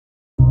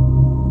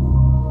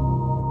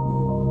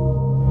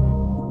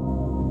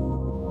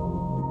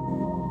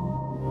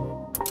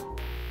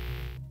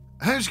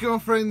How's it going,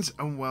 friends,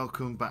 and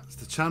welcome back to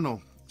the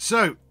channel.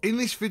 So in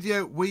this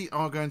video we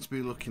are going to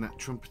be looking at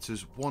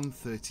Trumpeter's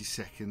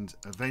 1/32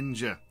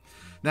 Avenger.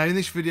 Now in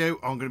this video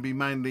I'm going to be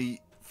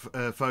mainly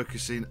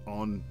focusing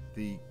on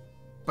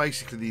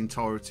basically the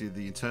entirety of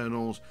the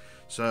internals,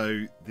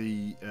 so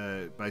the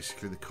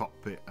basically the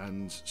cockpit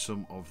and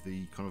some of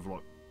the kind of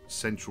like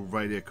central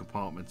radio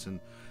compartment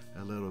and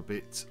a little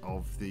bit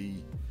of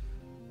the,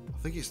 I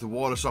think it's the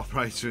wireless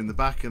operator in the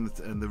back and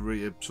the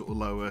rear sort of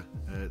lower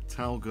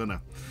tail gunner.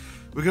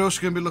 We're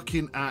also going to be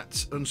looking at,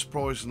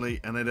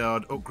 unsurprisingly, an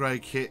Eddard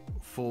upgrade kit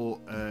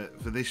for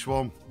this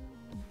one,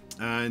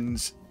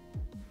 and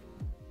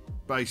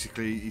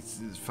basically it's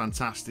a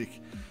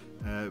fantastic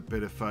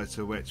bit of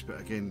photo etch,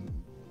 but again,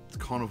 it's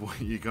kind of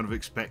what you're going to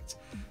expect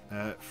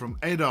from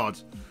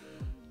Eddard.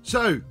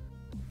 So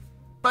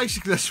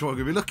basically that's what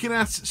we're going to be looking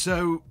at,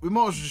 so we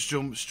might as well just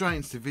jump straight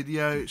into the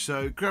video.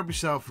 So grab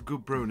yourself a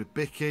good brew and a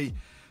bicky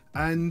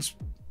and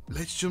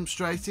let's jump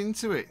straight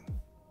into it.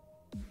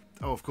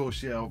 Oh, of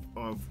course, yeah,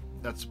 I've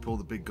had to pull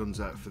the big guns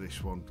out for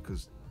this one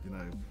because, you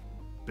know,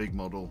 big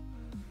model,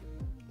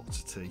 lots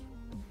of tea.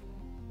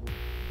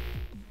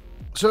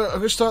 So I'm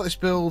going to start this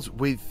build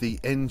with the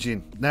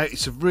engine. Now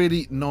it's a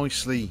really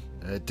nicely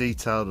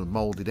detailed and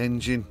moulded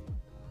engine,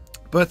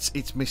 but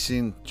it's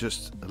missing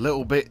just a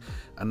little bit,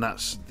 and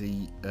that's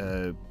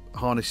the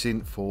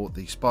harnessing for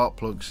the spark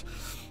plugs.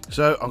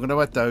 So I'm going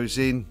to add those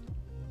in.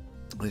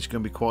 It's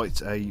going to be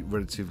quite a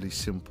relatively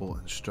simple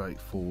and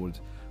straightforward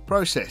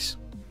process.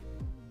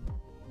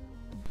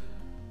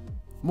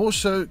 I'm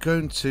also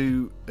going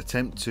to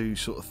attempt to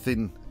sort of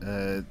thin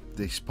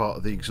this part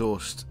of the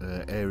exhaust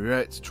area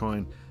out to try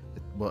and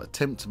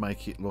attempt to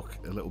make it look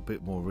a little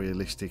bit more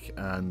realistic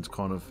and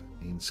kind of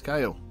in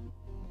scale.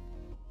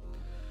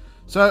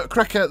 So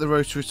crack out the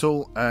rotary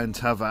tool and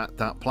have at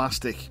that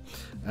plastic,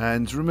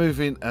 and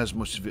removing as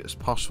much of it as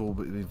possible,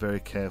 but be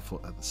very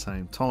careful at the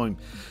same time.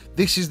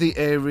 This is the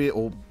area,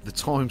 or the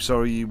time,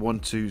 sorry, you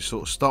want to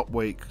sort of stop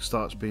where it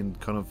starts being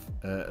kind of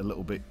a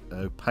little bit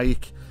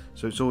opaque.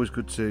 So it's always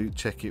good to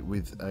check it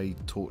with a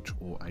torch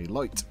or a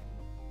light.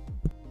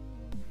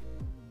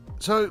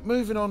 So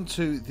moving on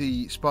to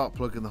the spark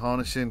plug and the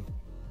harnessing,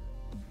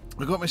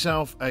 I got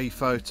myself a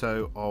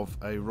photo of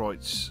a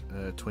Wright's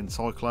twin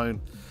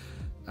cyclone,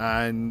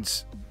 and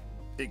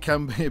it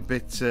can be a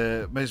bit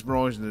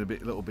mesmerising and a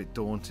little bit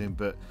daunting,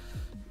 but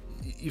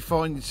you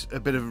find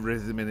a bit of a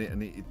rhythm in it,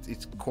 and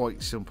it's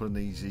quite simple and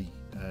easy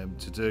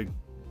to do.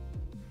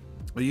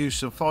 I used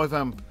some 5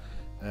 amp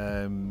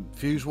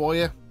fuse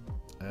wire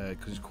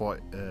because it's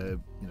quite you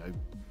know,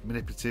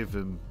 manipulative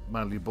and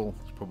malleable,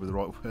 is probably the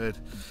right word.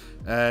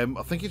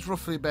 I think it's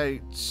roughly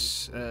about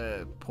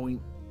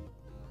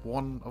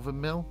 0.1 of a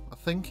mil, I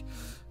think.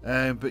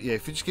 But yeah,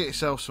 if you just get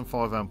yourself some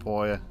 5 amp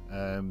wire,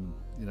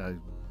 you know,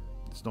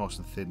 it's nice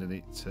and thin, and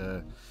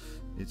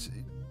it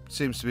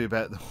seems to be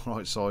about the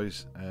right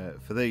size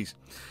for these.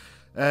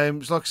 So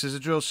like I said, I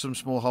drilled some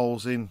small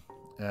holes in.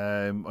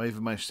 I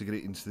even managed to get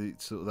it into the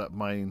sort of that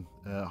main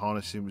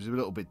harnessing. It was a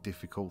little bit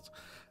difficult,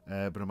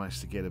 but I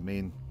managed to get them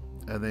in,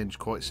 and then just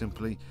quite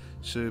simply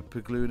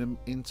super gluing them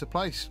into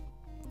place.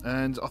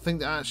 And I think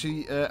that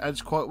actually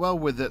adds quite well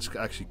with that's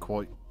actually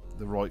quite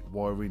the right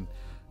wiring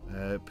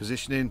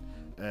positioning.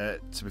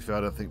 To be fair,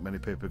 I don't think many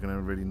people are going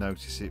to really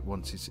notice it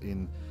once it's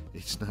in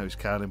its nose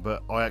cowling,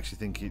 but I actually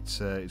think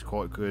it's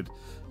quite good,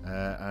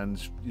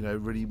 and you know,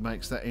 really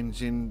makes that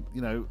engine,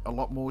 you know, a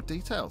lot more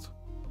detailed.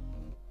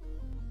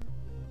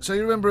 So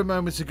you remember a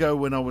moment ago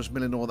when I was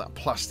milling all that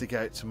plastic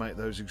out to make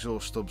those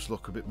exhaust stubs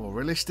look a bit more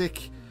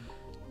realistic?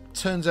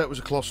 Turns out it was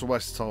a colossal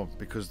waste of time,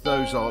 because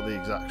those are the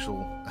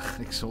actual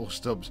exhaust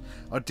stubs.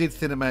 I did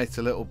thin them out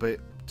a little bit,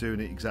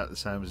 doing it exactly the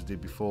same as I did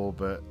before,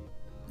 but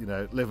you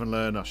know, live and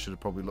learn. I should have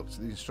probably looked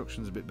at the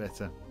instructions a bit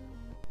better.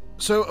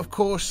 So of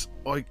course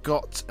I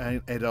got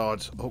an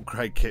Eddard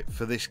upgrade kit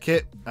for this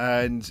kit,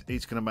 and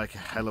it's going to make a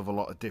hell of a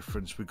lot of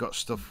difference. We've got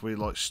stuff with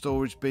like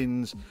storage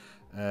bins,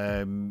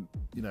 you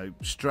know,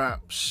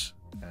 straps,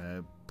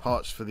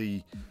 parts for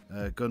the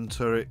gun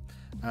turret,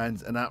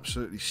 and an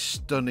absolutely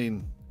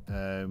stunning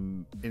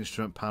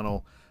instrument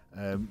panel,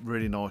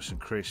 really nice and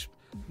crisp,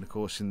 and of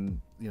course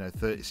in, you know,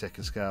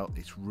 30-second scale,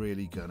 it's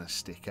really gonna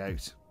stick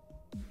out.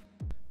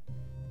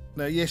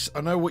 Now yes,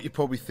 I know what you're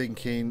probably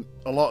thinking,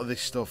 a lot of this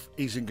stuff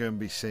isn't going to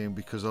be seen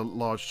because a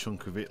large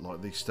chunk of it,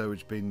 like these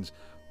storage bins,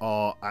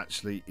 are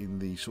actually in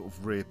the sort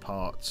of rear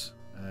parts,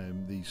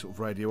 the sort of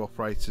radio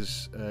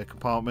operators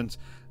compartment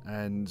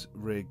and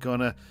rear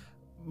gunner.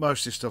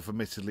 Most of this stuff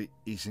admittedly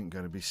isn't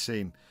going to be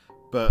seen,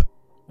 but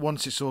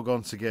once it's all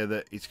gone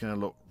together, it's going to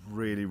look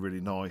really,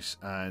 really nice.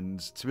 And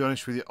to be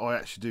honest with you, I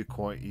actually do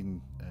quite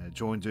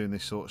enjoy doing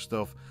this sort of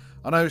stuff.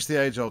 I know it's the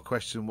age-old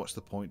question, what's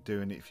the point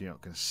doing it if you're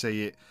not going to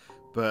see it?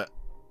 But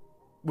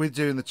with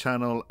doing the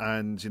channel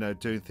and, you know,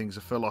 doing things,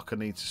 I feel like I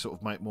need to sort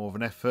of make more of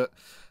an effort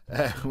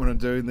when I'm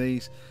doing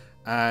these.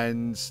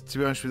 And to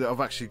be honest with you, I've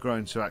actually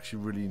grown to actually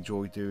really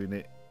enjoy doing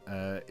it,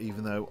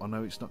 even though I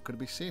know it's not going to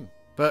be seen.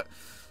 But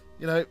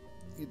you know,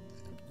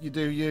 you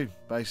do you,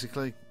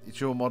 basically. It's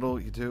your model,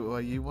 you do it the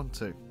way you want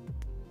to.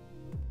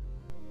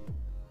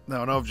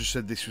 Now, I know I've just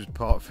said this was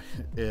part of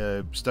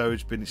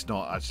stowage bin. It's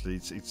not actually.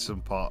 It's some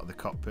part of the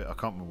cockpit. I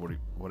can't remember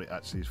what it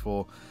actually is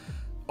for.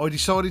 I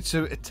decided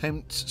to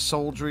attempt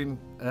soldering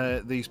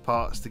these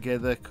parts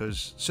together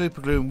because super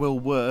gluing will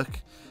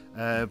work,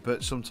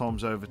 but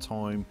sometimes over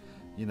time,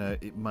 you know,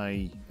 it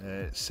may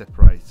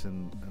separate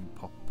and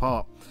pop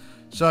apart.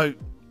 So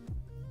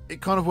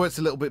it kind of works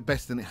a little bit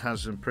better than it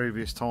has in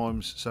previous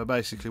times. So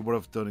basically what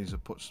I've done is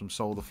I've put some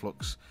solder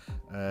flux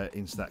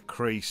into that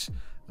crease,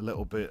 a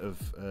little bit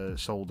of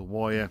solder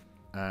wire,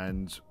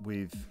 and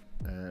with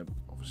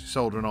obviously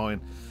soldering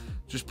iron,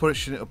 just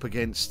pushing it up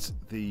against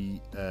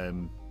the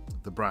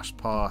brass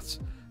part.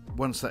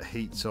 Once that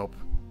heats up,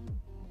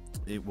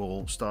 it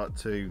will start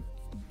to,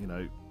 you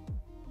know,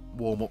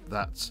 warm up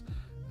that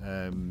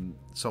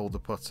solder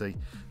putty,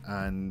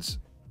 and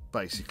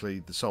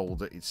basically the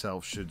solder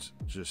itself should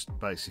just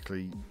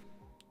basically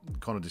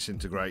kind of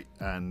disintegrate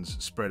and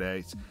spread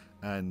out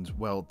and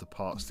weld the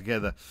parts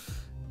together.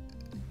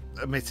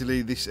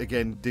 Admittedly, this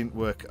again didn't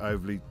work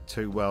overly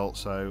too well,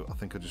 so I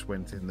think I just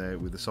went in there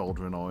with the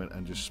soldering iron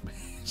and just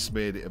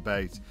smeared it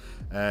about.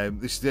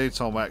 This is the only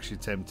time I actually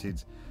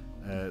attempted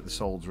the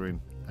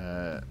soldering.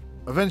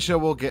 Eventually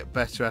I will get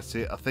better at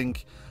it. I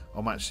think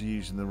I'm actually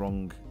using the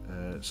wrong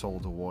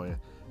solder wire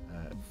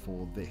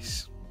for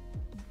this.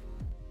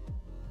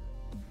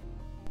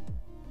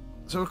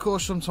 So of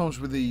course, sometimes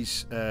with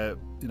these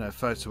you know,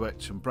 photo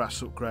etch and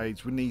brass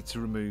upgrades, we need to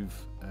remove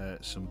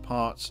some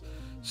parts.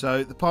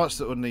 So the parts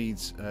that will need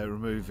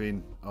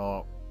removing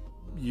are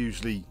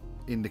usually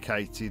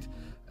indicated.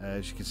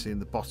 As you can see in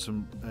the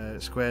bottom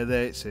square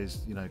there, it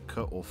says, you know,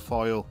 cut or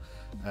file.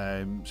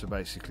 So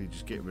basically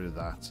just get rid of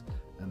that,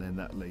 and then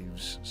that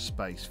leaves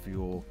space for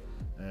your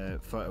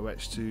photo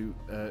etch to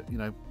you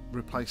know,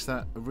 replace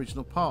that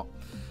original part.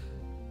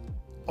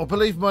 I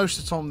believe most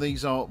of the time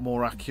these are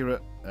more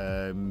accurate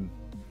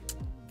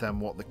than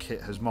what the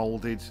kit has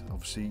moulded.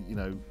 Obviously, you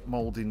know,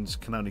 mouldings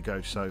can only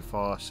go so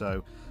far,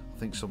 so I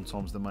think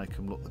sometimes they make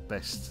them look the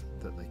best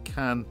that they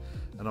can.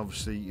 And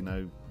obviously, you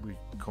know, with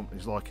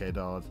companies like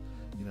Edard,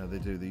 you know, they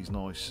do these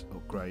nice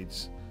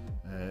upgrades,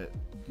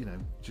 you know,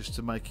 just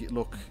to make it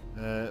look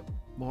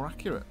more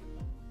accurate.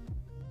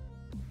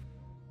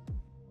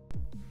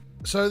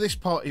 So this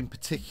part in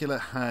particular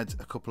had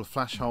a couple of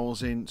flash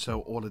holes in,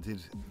 so all I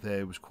did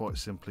there was quite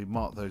simply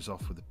mark those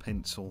off with a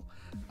pencil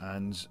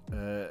and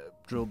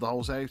drilled the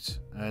holes out.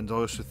 And I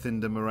also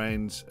thinned them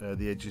around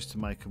the edges to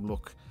make them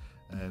look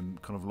kind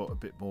of a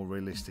bit more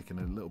realistic and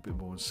a little bit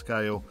more on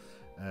scale.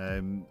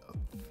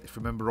 If I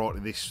remember rightly,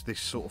 this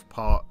sort of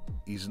part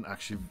isn't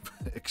actually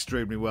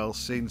extremely well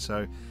seen,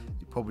 so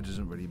it probably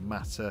doesn't really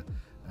matter.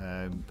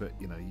 But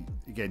you know,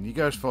 again, you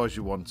go as far as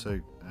you want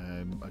to.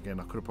 Again,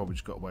 I could have probably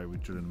just got away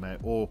with drilling them out,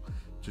 or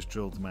just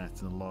drilled them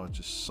out in a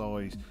larger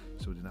size,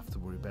 so we didn't have to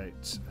worry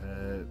about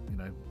you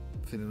know,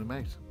 thinning them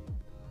out.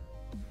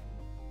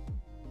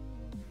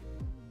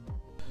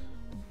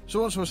 So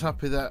once I was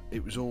happy that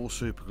it was all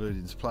super glued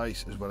into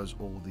place, as well as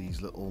all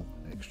these little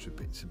extra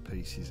bits and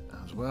pieces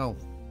as well.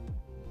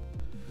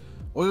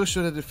 I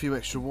also had a few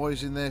extra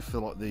wires in there for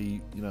like the,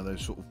 you know,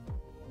 those sort of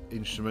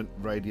instrument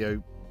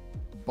radio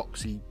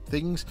boxy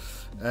things.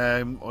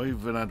 I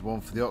even had one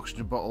for the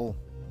oxygen bottle.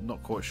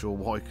 Not quite sure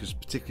why, because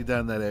particularly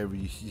down that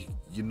area,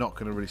 you're not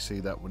going to really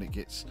see that when it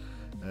gets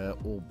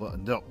all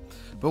buttoned up.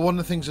 But one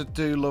of the things I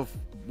do love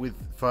with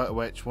photo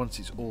etch, once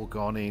it's all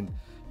gone in,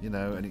 you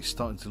know, and it's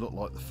starting to look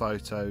like the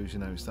photos, you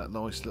know, it's that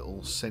nice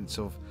little sense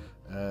of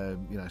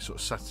you know, sort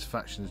of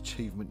satisfaction,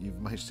 achievement.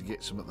 You've managed to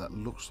get something that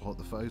looks like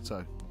the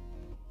photo.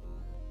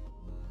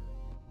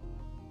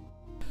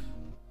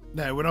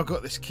 Now, when I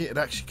got this kit, it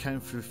actually came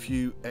for a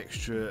few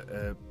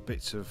extra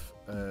bits of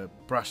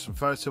brass and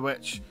photo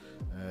etch,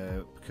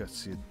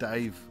 courtesy of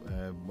Dave,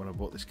 when I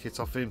bought this kit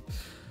off him.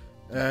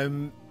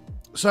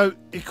 So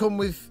it come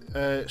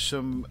with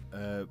some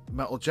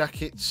metal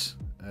jackets,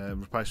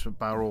 replacement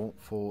barrel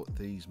for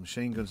these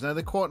machine guns. Now,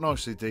 they're quite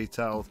nicely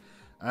detailed,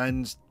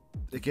 and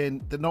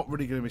again, they're not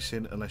really going to be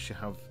seen unless you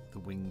have the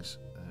wings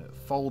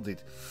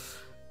folded.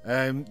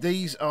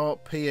 These are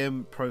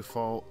PM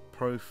Profi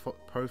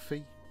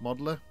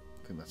Modeler.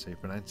 I think that's how you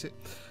pronounce it.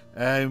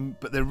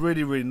 But they're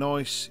really, really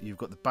nice. You've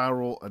got the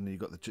barrel and you've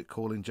got the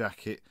cooling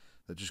jacket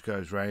that just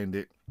goes around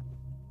it,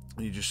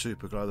 and you just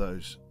super glue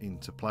those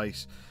into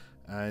place.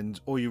 And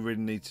all you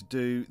really need to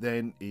do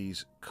then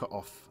is cut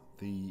off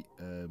the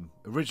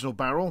original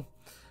barrel,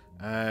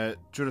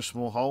 drill a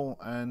small hole,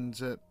 and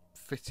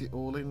fit it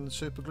all in and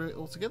super glue it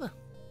all together.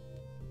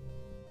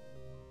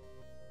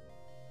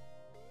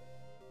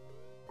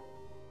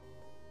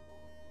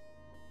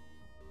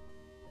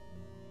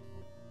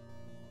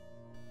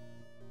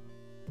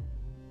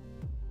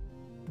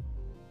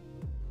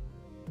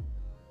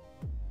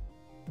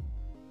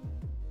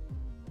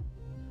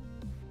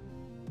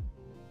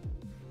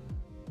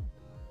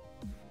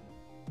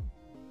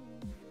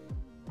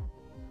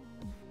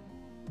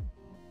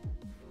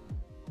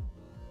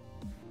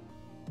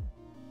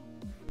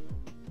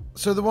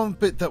 So the one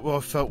bit that I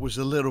felt was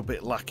a little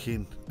bit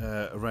lacking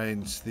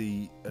around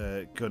the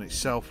gun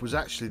itself was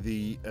actually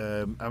the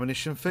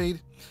ammunition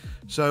feed.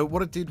 So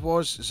what I did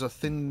was I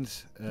thinned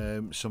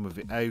some of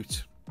it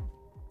out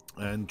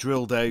and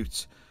drilled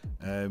out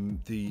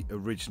the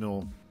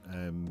original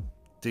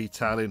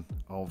detailing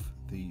of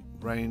the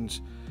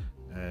rounds.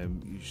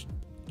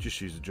 Just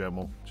use a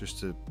Dremel just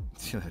to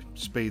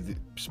speed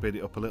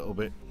it up a little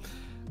bit,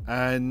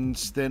 and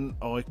then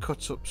I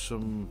cut up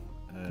some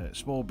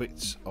small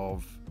bits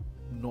of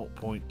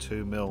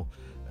 0.2mm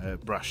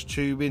brass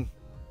tubing,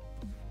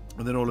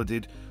 and then all I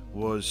did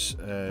was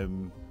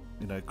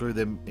glue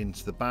them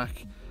into the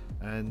back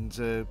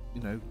and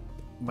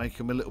make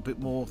them a little bit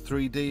more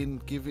 3D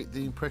and give it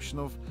the impression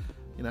of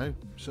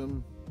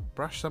some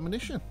brass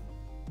ammunition.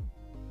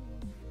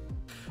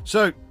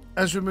 So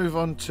as we move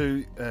on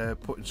to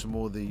putting some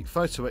more of the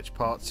photo etch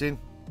parts in,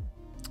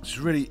 it's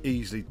really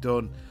easily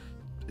done.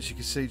 As you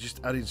can see,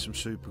 just adding some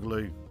super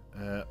glue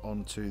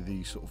onto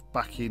the sort of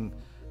backing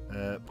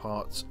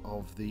parts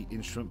of the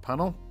instrument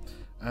panel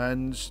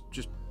and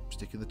just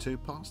sticking the two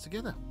parts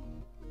together.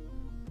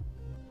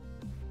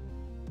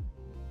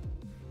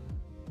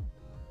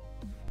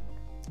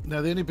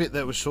 Now the only bit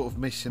that was sort of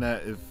missing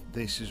out of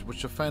this is,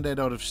 which I found out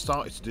I'd have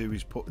started to do,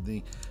 is put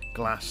the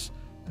glass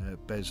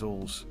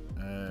bezels,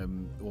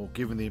 or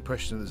giving the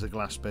impression that there's a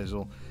glass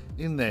bezel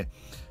in there.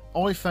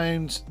 I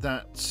found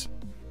that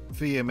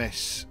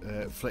VMS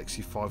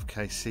Flexi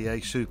 5K CA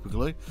super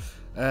glue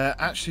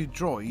actually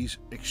dries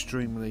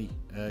extremely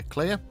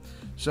clear,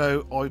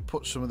 so I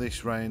put some of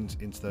this round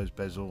into those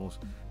bezels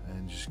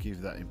and just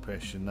give that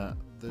impression that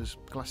there's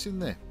glass in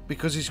there,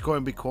 because it's going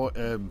to be quite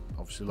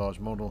obviously a large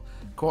model,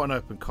 quite an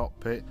open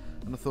cockpit,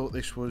 and I thought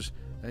this was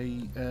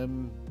a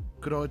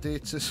good idea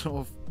to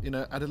sort of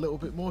add a little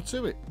bit more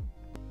to it.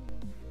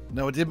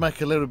 Now I did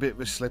make a little bit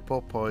of a slip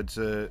up. I'd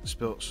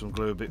spilt some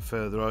glue a bit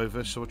further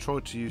over, so I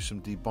tried to use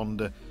some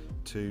debonder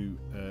to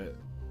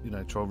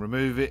try and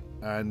remove it,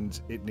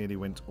 and it nearly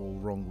went all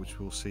wrong, which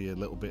we'll see a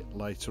little bit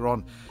later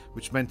on,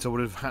 which meant I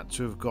would have had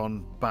to have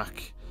gone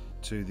back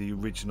to the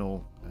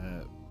original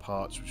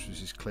parts, which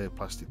was this clear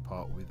plastic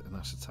part with an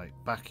acetate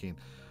backing.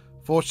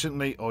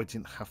 Fortunately I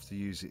didn't have to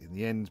use it in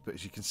the end, but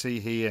as you can see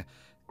here,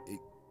 it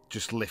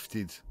just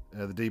lifted,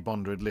 the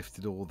debonder had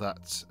lifted all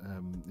that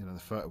the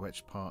photo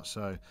etch part.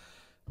 So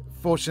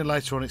fortunately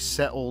later on it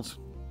settled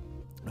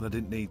and I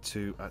didn't need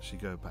to actually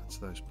go back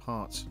to those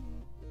parts.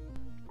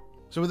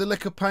 So with the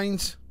liquor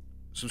paint,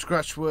 some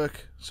scratch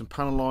work, some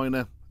panel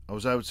liner, I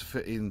was able to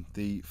fit in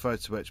the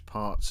photo etch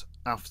parts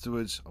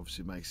afterwards.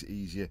 Obviously it makes it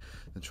easier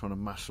than trying to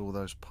mash all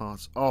those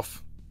parts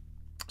off.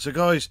 So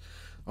guys,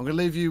 I'm going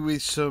to leave you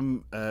with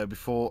some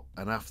before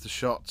and after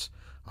shots.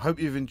 I hope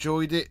you've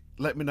enjoyed it.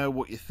 Let me know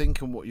what you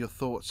think and what your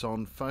thoughts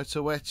on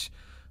photo etch.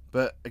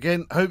 But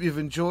again, I hope you've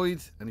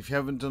enjoyed, and if you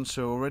haven't done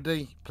so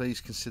already,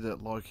 please consider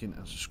liking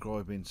and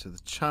subscribing to the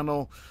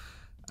channel.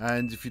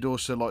 And if you'd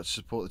also like to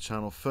support the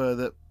channel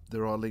further,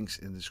 there are links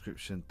in the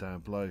description down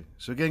below.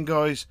 So again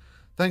guys,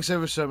 thanks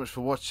ever so much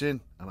for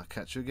watching, and I'll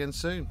catch you again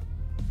soon.